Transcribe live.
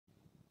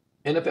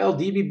NFL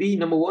DBB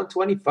number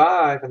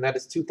 125, and that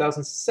is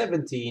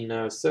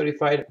 2017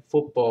 certified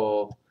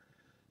football.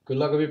 Good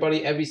luck,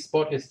 everybody. Every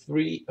spot is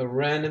 3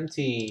 random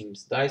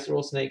teams. Dice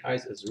roll, snake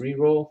eyes is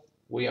reroll.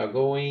 We are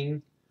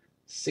going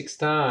 6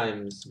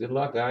 times. Good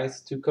luck,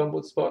 guys. 2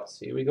 combo spots.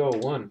 Here we go.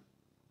 1,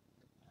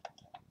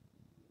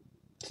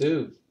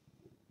 2,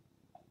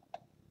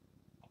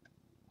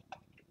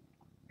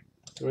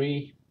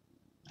 3,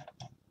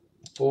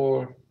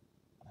 4,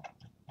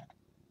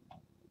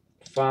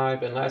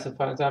 5, and last and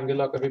final time. Good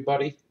luck,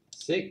 everybody.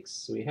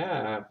 6. We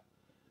have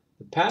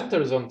the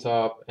Panthers on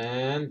top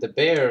and the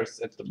Bears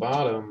at the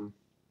bottom.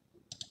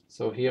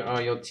 So here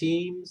are your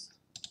teams.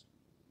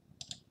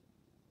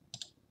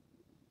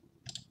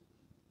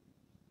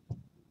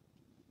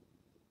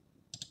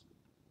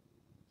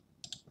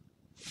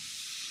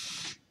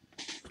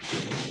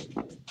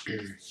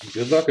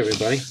 Good luck,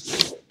 everybody.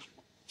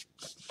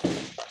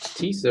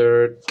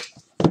 Teaser.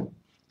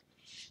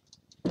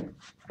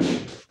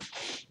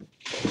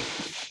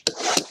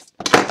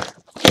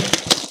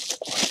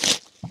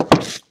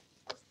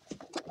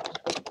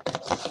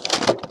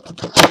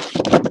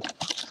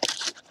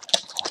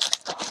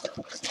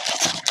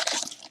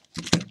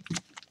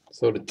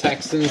 So the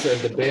Texans and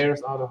the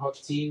Bears are the hot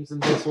teams in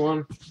this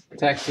one.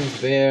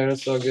 Texans,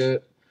 Bears are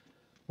good.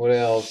 What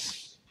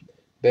else?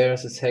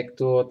 Bears is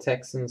Hector.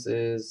 Texans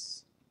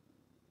is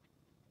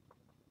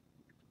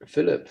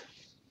Philip.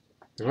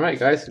 All right,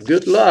 guys.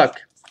 Good luck.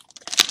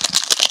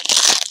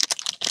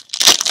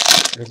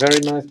 A very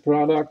nice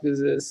product this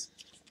is.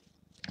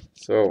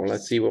 So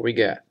let's see what we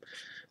get.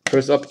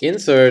 First up,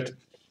 insert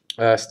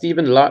Steve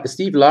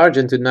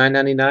Largent to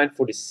 $9.99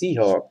 for the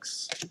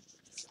Seahawks.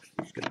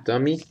 Good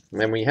dummy. And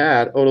then we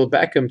had Odell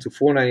Beckham to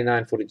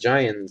 $4.99 for the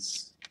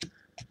Giants.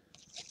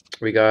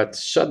 We got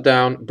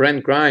Shutdown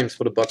Brent Grimes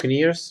for the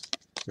Buccaneers.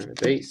 And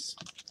the base.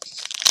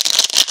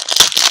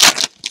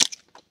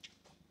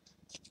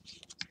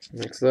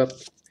 Next up,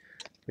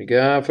 we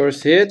got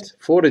first hit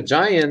for the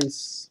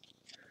Giants.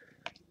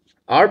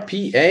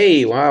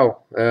 RPA,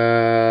 wow.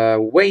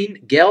 Wayne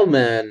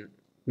Gellman,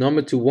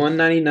 number to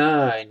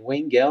 199.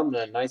 Wayne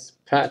Gellman, nice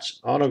patch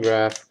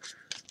autograph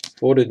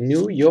for the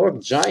New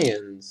York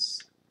Giants.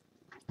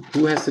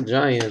 Who has the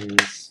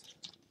Giants?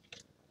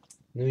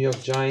 New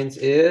York Giants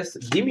is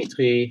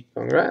Dimitri.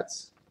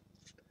 Congrats.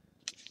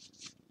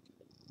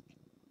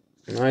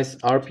 Nice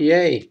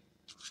RPA.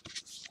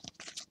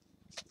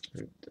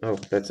 Oh,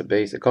 that's a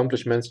base.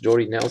 Accomplishments,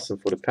 Jordy Nelson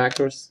for the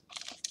Packers.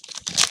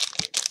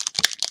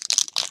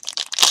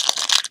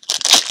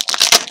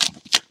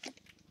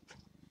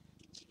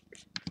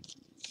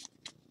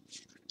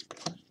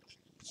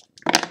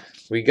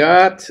 We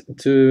got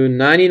to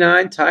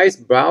 99 Tyus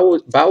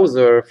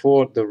Bowser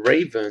for the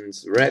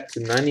Ravens. Red to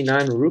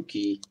 99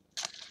 rookie.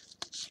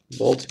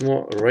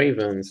 Baltimore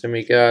Ravens. And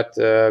we got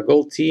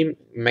gold team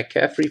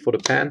McCaffrey for the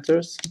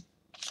Panthers.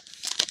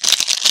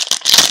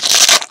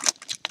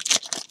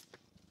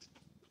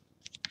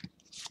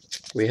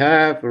 We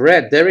have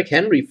red Derrick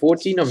Henry,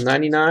 14 of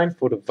 99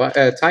 for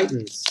the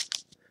Titans.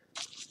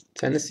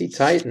 Tennessee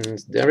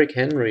Titans, Derrick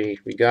Henry.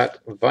 We got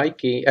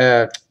Vikings,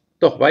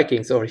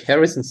 sorry,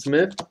 Harrison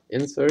Smith,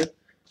 insert.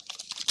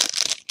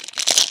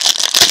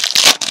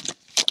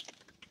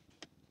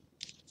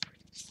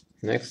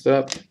 Next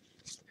up,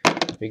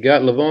 we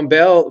got Le'Veon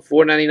Bell,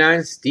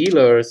 4.99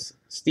 Steelers.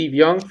 Steve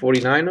Young,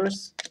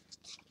 49ers.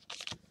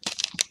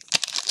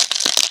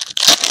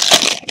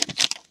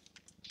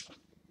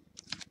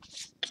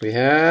 We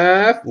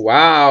have,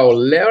 wow,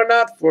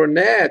 Leonard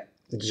Fournette,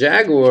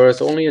 Jaguars,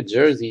 only a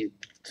jersey.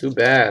 Too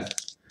bad.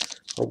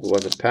 Hope it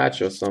was a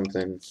patch or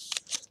something.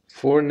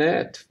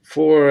 Fournette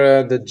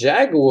for the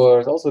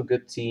Jaguars, also a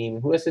good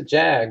team. Who has the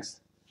Jags?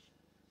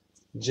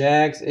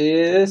 Jags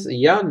is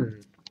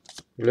Jan.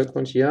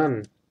 Glückwunsch,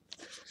 Jan.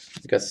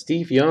 We got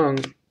Steve Young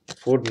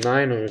for the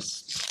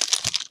Niners.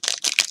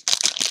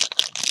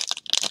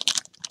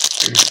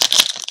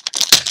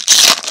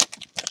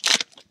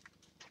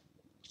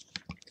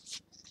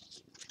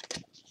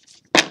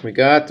 We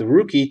got the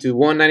rookie to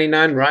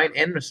 199 Ryan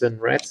Anderson,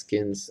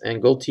 Redskins,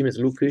 and gold team is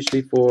Luke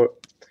Kuechly for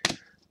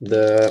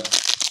the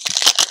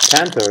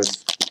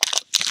Panthers.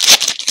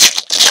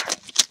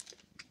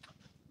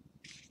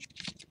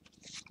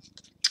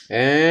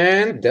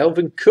 And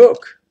Delvin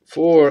Cook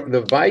for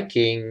the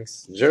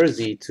Vikings,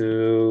 jersey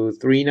to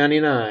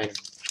 399.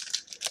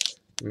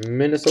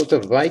 Minnesota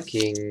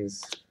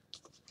Vikings.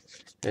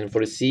 And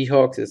for the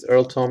Seahawks is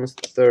Earl Thomas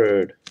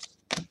III.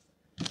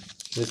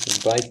 This is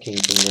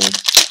Vikings in there.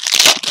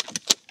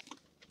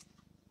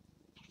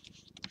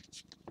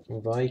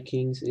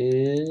 Vikings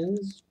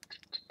is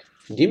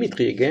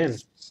Dimitri again.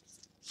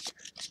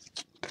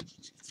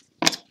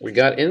 We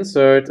got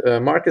insert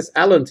Marcus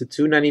Allen to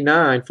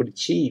 299 for the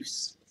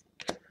Chiefs.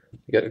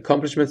 We got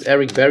accomplishments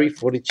Eric Berry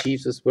for the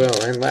Chiefs as well.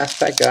 And last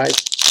pack, guys.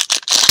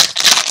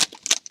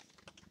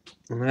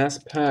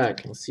 Last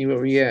pack. Let's see what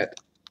we get.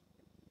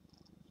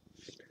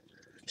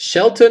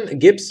 Shelton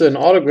Gibson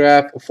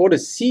autograph for the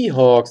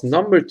Seahawks,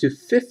 number to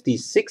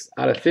 56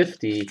 out of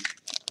 50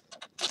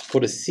 for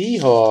the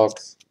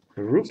Seahawks.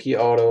 Rookie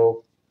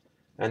auto.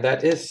 And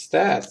that is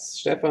stats.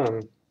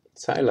 Stefan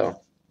Tyler.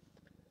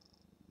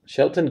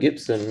 Shelton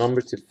Gibson, number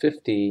to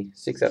 50,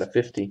 6 out of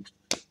 50.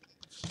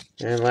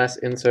 And last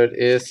insert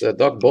is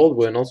Doug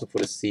Baldwin, also for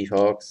the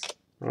Seahawks.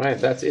 All right,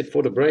 that's it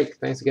for the break.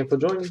 Thanks again for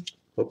joining.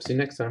 Hope to see you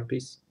next time.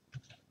 Peace.